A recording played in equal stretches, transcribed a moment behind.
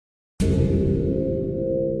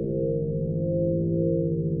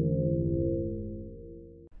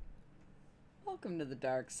welcome to the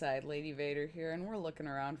dark side. Lady Vader here, and we're looking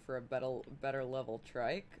around for a better level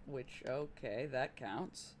trike, which, okay, that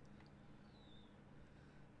counts.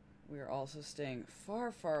 We are also staying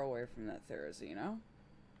far, far away from that Therizino.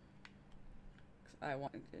 I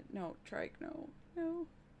want... No, trike, no. No.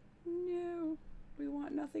 No. We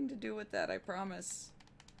want nothing to do with that, I promise.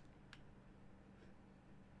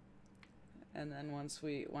 And then once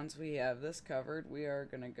we have this covered, we are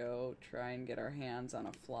gonna go try and get our hands on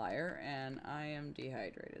a flyer, and I am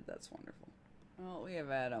dehydrated. That's wonderful. Well, we have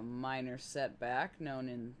had a minor setback, known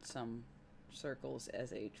in some circles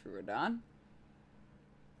as a Troodon.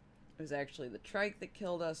 It was actually the trike that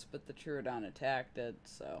killed us, but the Troodon attacked it,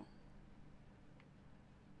 so...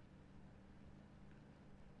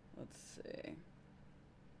 Let's see.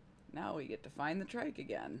 Now we get to find the trike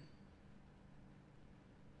again.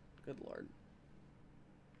 Good lord.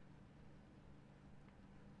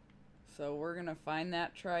 So we're gonna find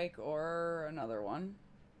that trike or another one.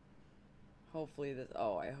 Hopefully this...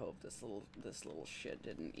 Oh, I hope this little shit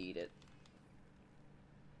didn't eat it.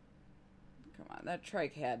 Come on, that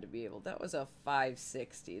trike had to be able... That was a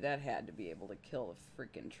 560. That had to be able to kill the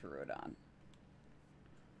freaking Troodon.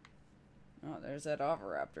 Oh, there's that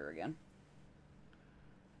Oviraptor again.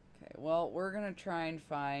 Okay, well, we're gonna try and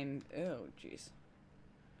find... Oh, jeez.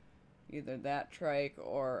 Either that trike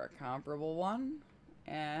or a comparable one.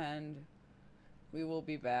 And we will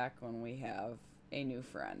be back when we have a new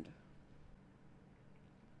friend.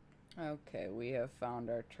 Okay, we have found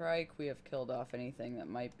our trike. We have killed off anything that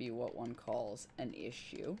might be what one calls an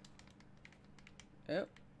issue. Oh,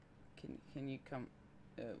 can you come?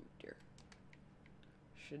 Oh dear.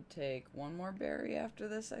 Should take one more berry after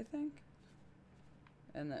this, I think.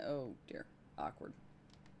 And then, oh dear, awkward.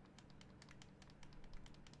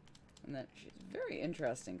 And then she's very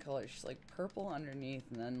interesting color. She's like purple underneath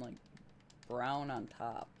and then like brown on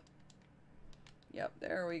top. Yep,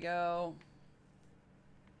 there we go.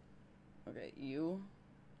 Okay, you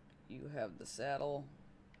have the saddle.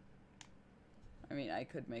 I mean, I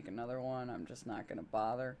could make another one. I'm just not gonna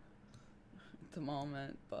bother at the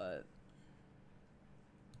moment, but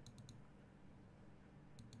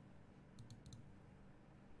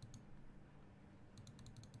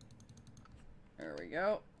there we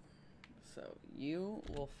go. So you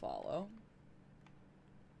will follow.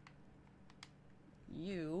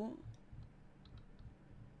 You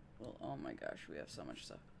will... Oh my gosh, we have so much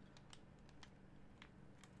stuff.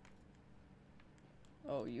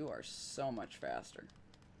 Oh, you are so much faster.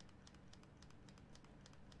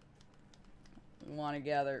 We want to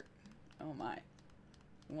gather... Oh my.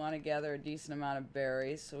 We want to gather a decent amount of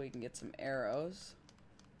berries so we can get some arrows.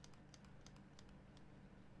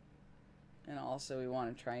 And also we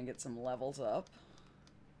want to try and get some levels up.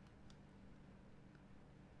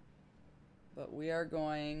 But we are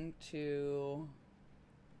going to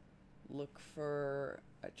look for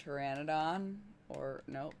a Pteranodon, or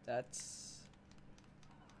nope, that's...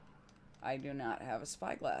 I do not have a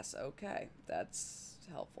spyglass. Okay, that's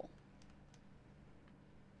helpful.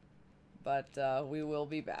 But we will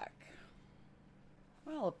be back.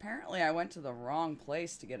 Well, apparently I went to the wrong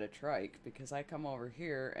place to get a trike, because I come over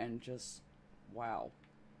here and just... Wow.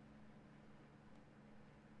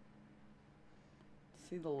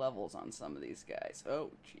 See the levels on some of these guys.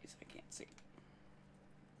 Oh, jeez, I can't see.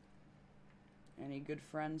 Any good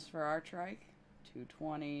friends for our trike?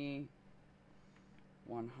 220,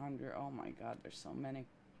 100. Oh my god, there's so many.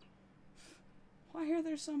 Why are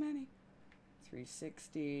there so many?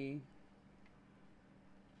 360.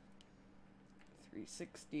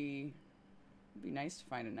 360. It'd be nice to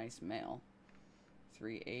find a nice male.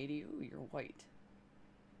 380. Ooh, you're white.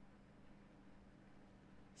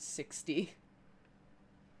 60.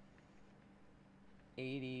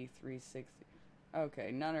 80, 360.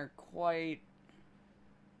 Okay, none are quite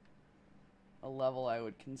a level I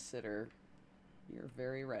would consider. You're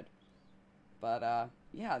very red. But,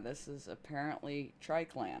 yeah, this is apparently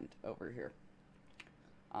trike land over here.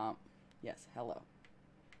 Yes, hello.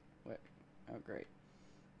 Wait. Oh, great.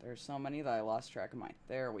 There's so many that I lost track of mine.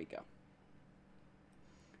 There we go.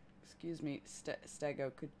 Excuse me,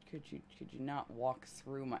 Stego, could you not walk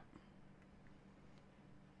through my...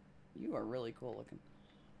 You are really cool looking.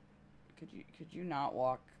 Could you not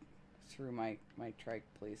walk through my trike,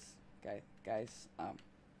 please, guys?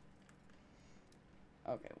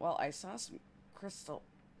 Okay, well, I saw some crystal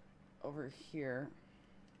over here.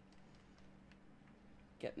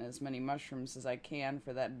 Getting as many mushrooms as I can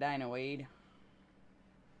for that dinoid.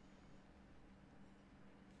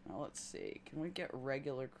 Now let's see, can we get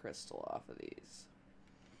regular crystal off of these?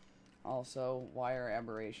 Also, wire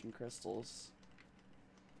aberration crystals.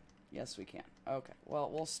 Yes, we can. Okay, well,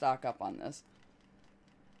 we'll stock up on this.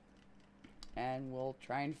 And we'll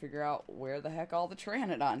try and figure out where the heck all the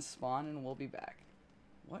Pteranodons spawn, and we'll be back.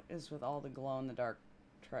 What is with all the glow-in-the-dark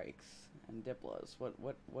trikes and diplos?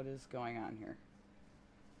 What is going on here?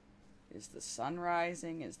 Is the sun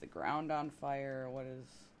rising? Is the ground on fire? What is...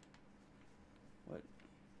 What?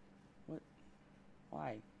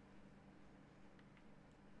 Why?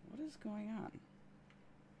 What is going on?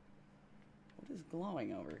 What is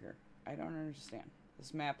glowing over here? I don't understand.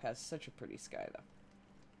 This map has such a pretty sky,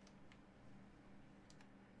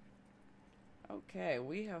 though. Okay,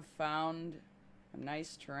 we have found a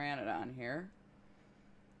nice Pteranodon here.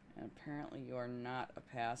 And apparently you are not a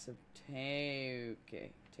passive tame.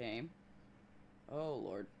 Okay, tame. Oh,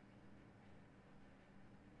 Lord.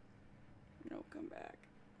 No, come back.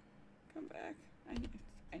 Come back.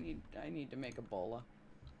 I need to make a bola.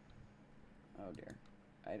 Oh, dear.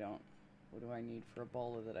 I don't... What do I need for a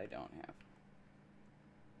bola that I don't have?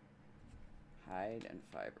 Hide and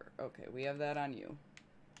fiber. Okay, we have that on you.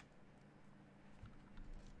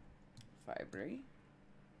 Fibery.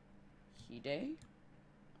 Hide.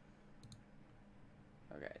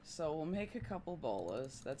 Okay, so we'll make a couple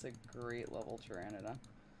bolas. That's a great level Pteranodon.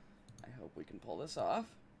 I hope we can pull this off.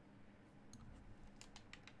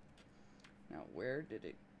 Now, where did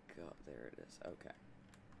it go? There it is. Okay.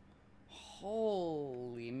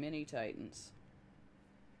 Holy mini titans.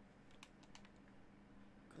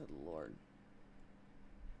 Good Lord.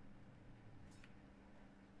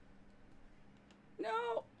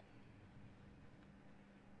 No!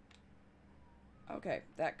 Okay,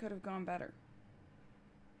 that could have gone better.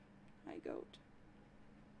 Hi, goat.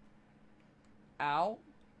 Ow.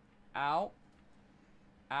 Ow.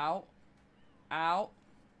 Ow. Ow.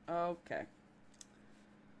 Okay.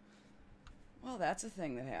 Well, that's a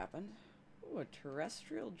thing that happened. Ooh, a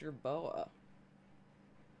terrestrial jerboa.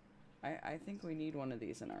 I think we need one of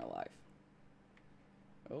these in our life.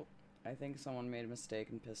 Oh, I think someone made a mistake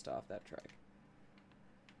and pissed off that trike.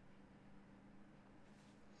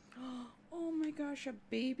 Oh my gosh, a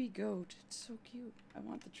baby goat. It's so cute. I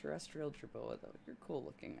want the terrestrial jerboa, though. You're cool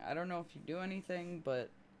looking. I don't know if you do anything, but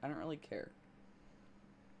I don't really care.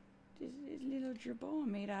 This is little jerboa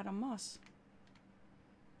made out of moss.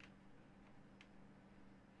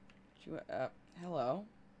 Hello.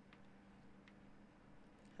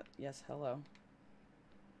 Yes, hello.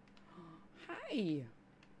 Hi!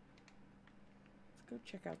 Let's go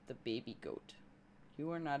check out the baby goat.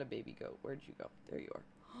 You are not a baby goat. Where'd you go? There you are.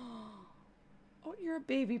 Oh, you're a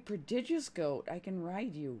baby prodigious goat. I can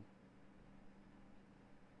ride you.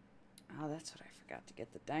 Oh, that's what I forgot to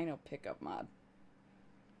get, the dino pickup mod.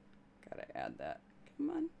 Gotta add that. Come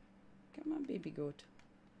on. Come on, baby goat.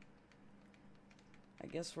 I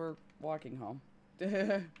guess we're walking home.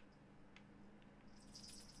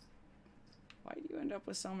 Why do you end up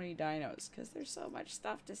with so many dinos? Because there's so much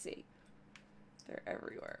stuff to see. They're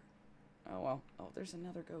everywhere. Oh, well. Oh, there's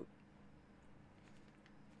another goat.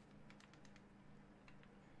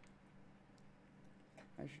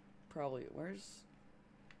 I should probably... Where's...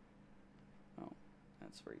 Oh,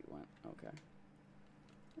 that's where you went. Okay.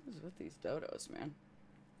 What is with these dodos, man?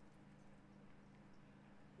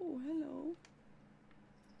 Oh, hello.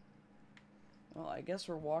 Well, I guess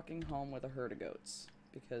we're walking home with a herd of goats.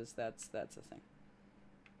 Because that's a thing.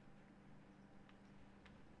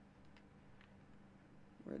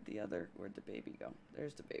 Where'd the baby go?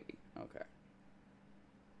 There's the baby. Okay.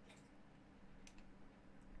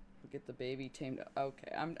 We'll get the baby tamed up.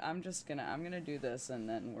 Okay, I'm gonna do this and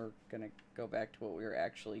then we're gonna go back to what we were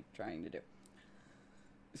actually trying to do.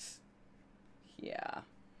 Yeah.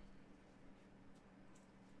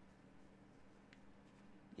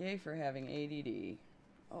 Yay for having ADD.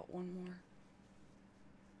 Oh, one more.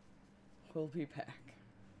 We'll be back.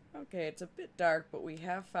 Okay, it's a bit dark, but we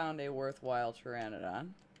have found a worthwhile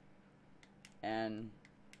Pteranodon. And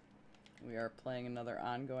we are playing another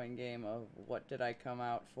ongoing game of what did I come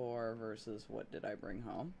out for versus what did I bring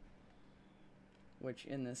home. Which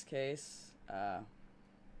in this case, ahem.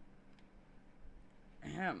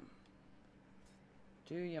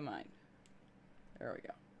 Do you mind? There we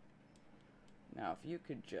go. Now if you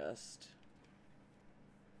could just...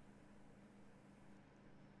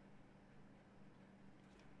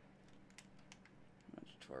 How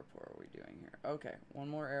much torpor are we doing here? Okay, one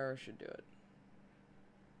more arrow should do it.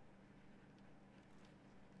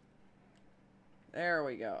 There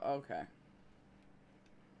we go, okay.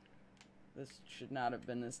 This should not have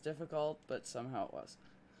been this difficult, but somehow it was.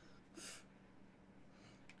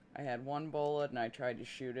 I had one bullet and I tried to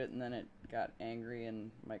shoot it and then it got angry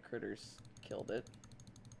and my critters killed it.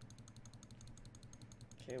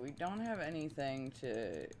 Okay, we don't have anything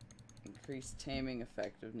to increased taming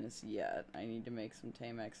effectiveness yet. I need to make some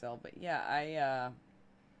Tame XL, but yeah,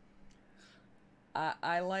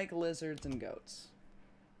 I like lizards and goats.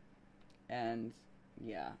 And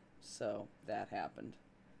yeah, so that happened.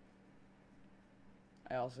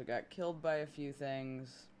 I also got killed by a few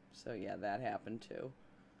things, so yeah, that happened too.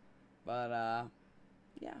 But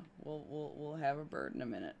yeah, we'll have a bird in a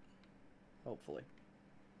minute, hopefully.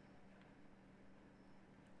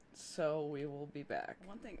 So we will be back.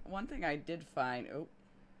 One thing I did find.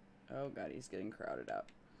 Oh god, he's getting crowded out.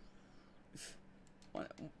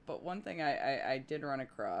 But one thing I did run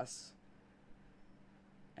across,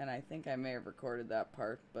 and I think I may have recorded that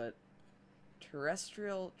part, but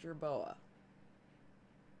terrestrial jerboa.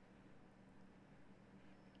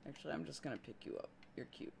 Actually, I'm just gonna pick you up. You're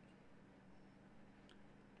cute.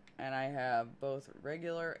 And I have both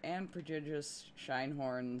regular and prodigious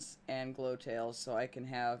shinehorns and glowtails, so I can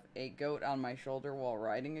have a goat on my shoulder while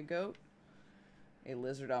riding a goat, a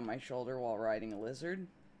lizard on my shoulder while riding a lizard,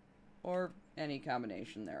 or any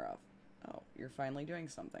combination thereof. Oh, you're finally doing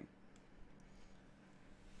something.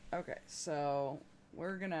 Okay, so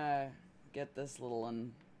we're gonna get this little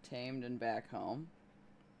one tamed and back home,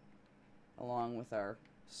 along with our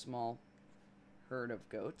small herd of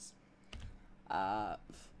goats.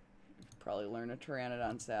 Probably learn a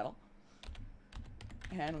Pteranodon saddle.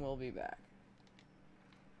 And we'll be back.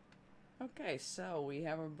 Okay, so we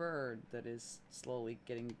have a bird that is slowly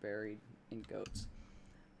getting buried in goats.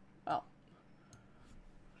 Well,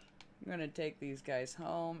 I'm gonna take these guys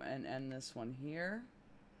home and end this one here.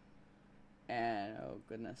 And oh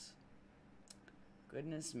goodness.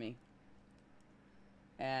 Goodness me.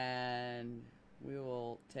 And we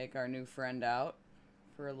will take our new friend out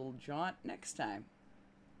for a little jaunt next time.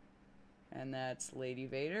 And that's Lady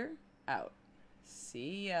Vader out.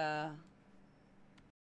 See ya.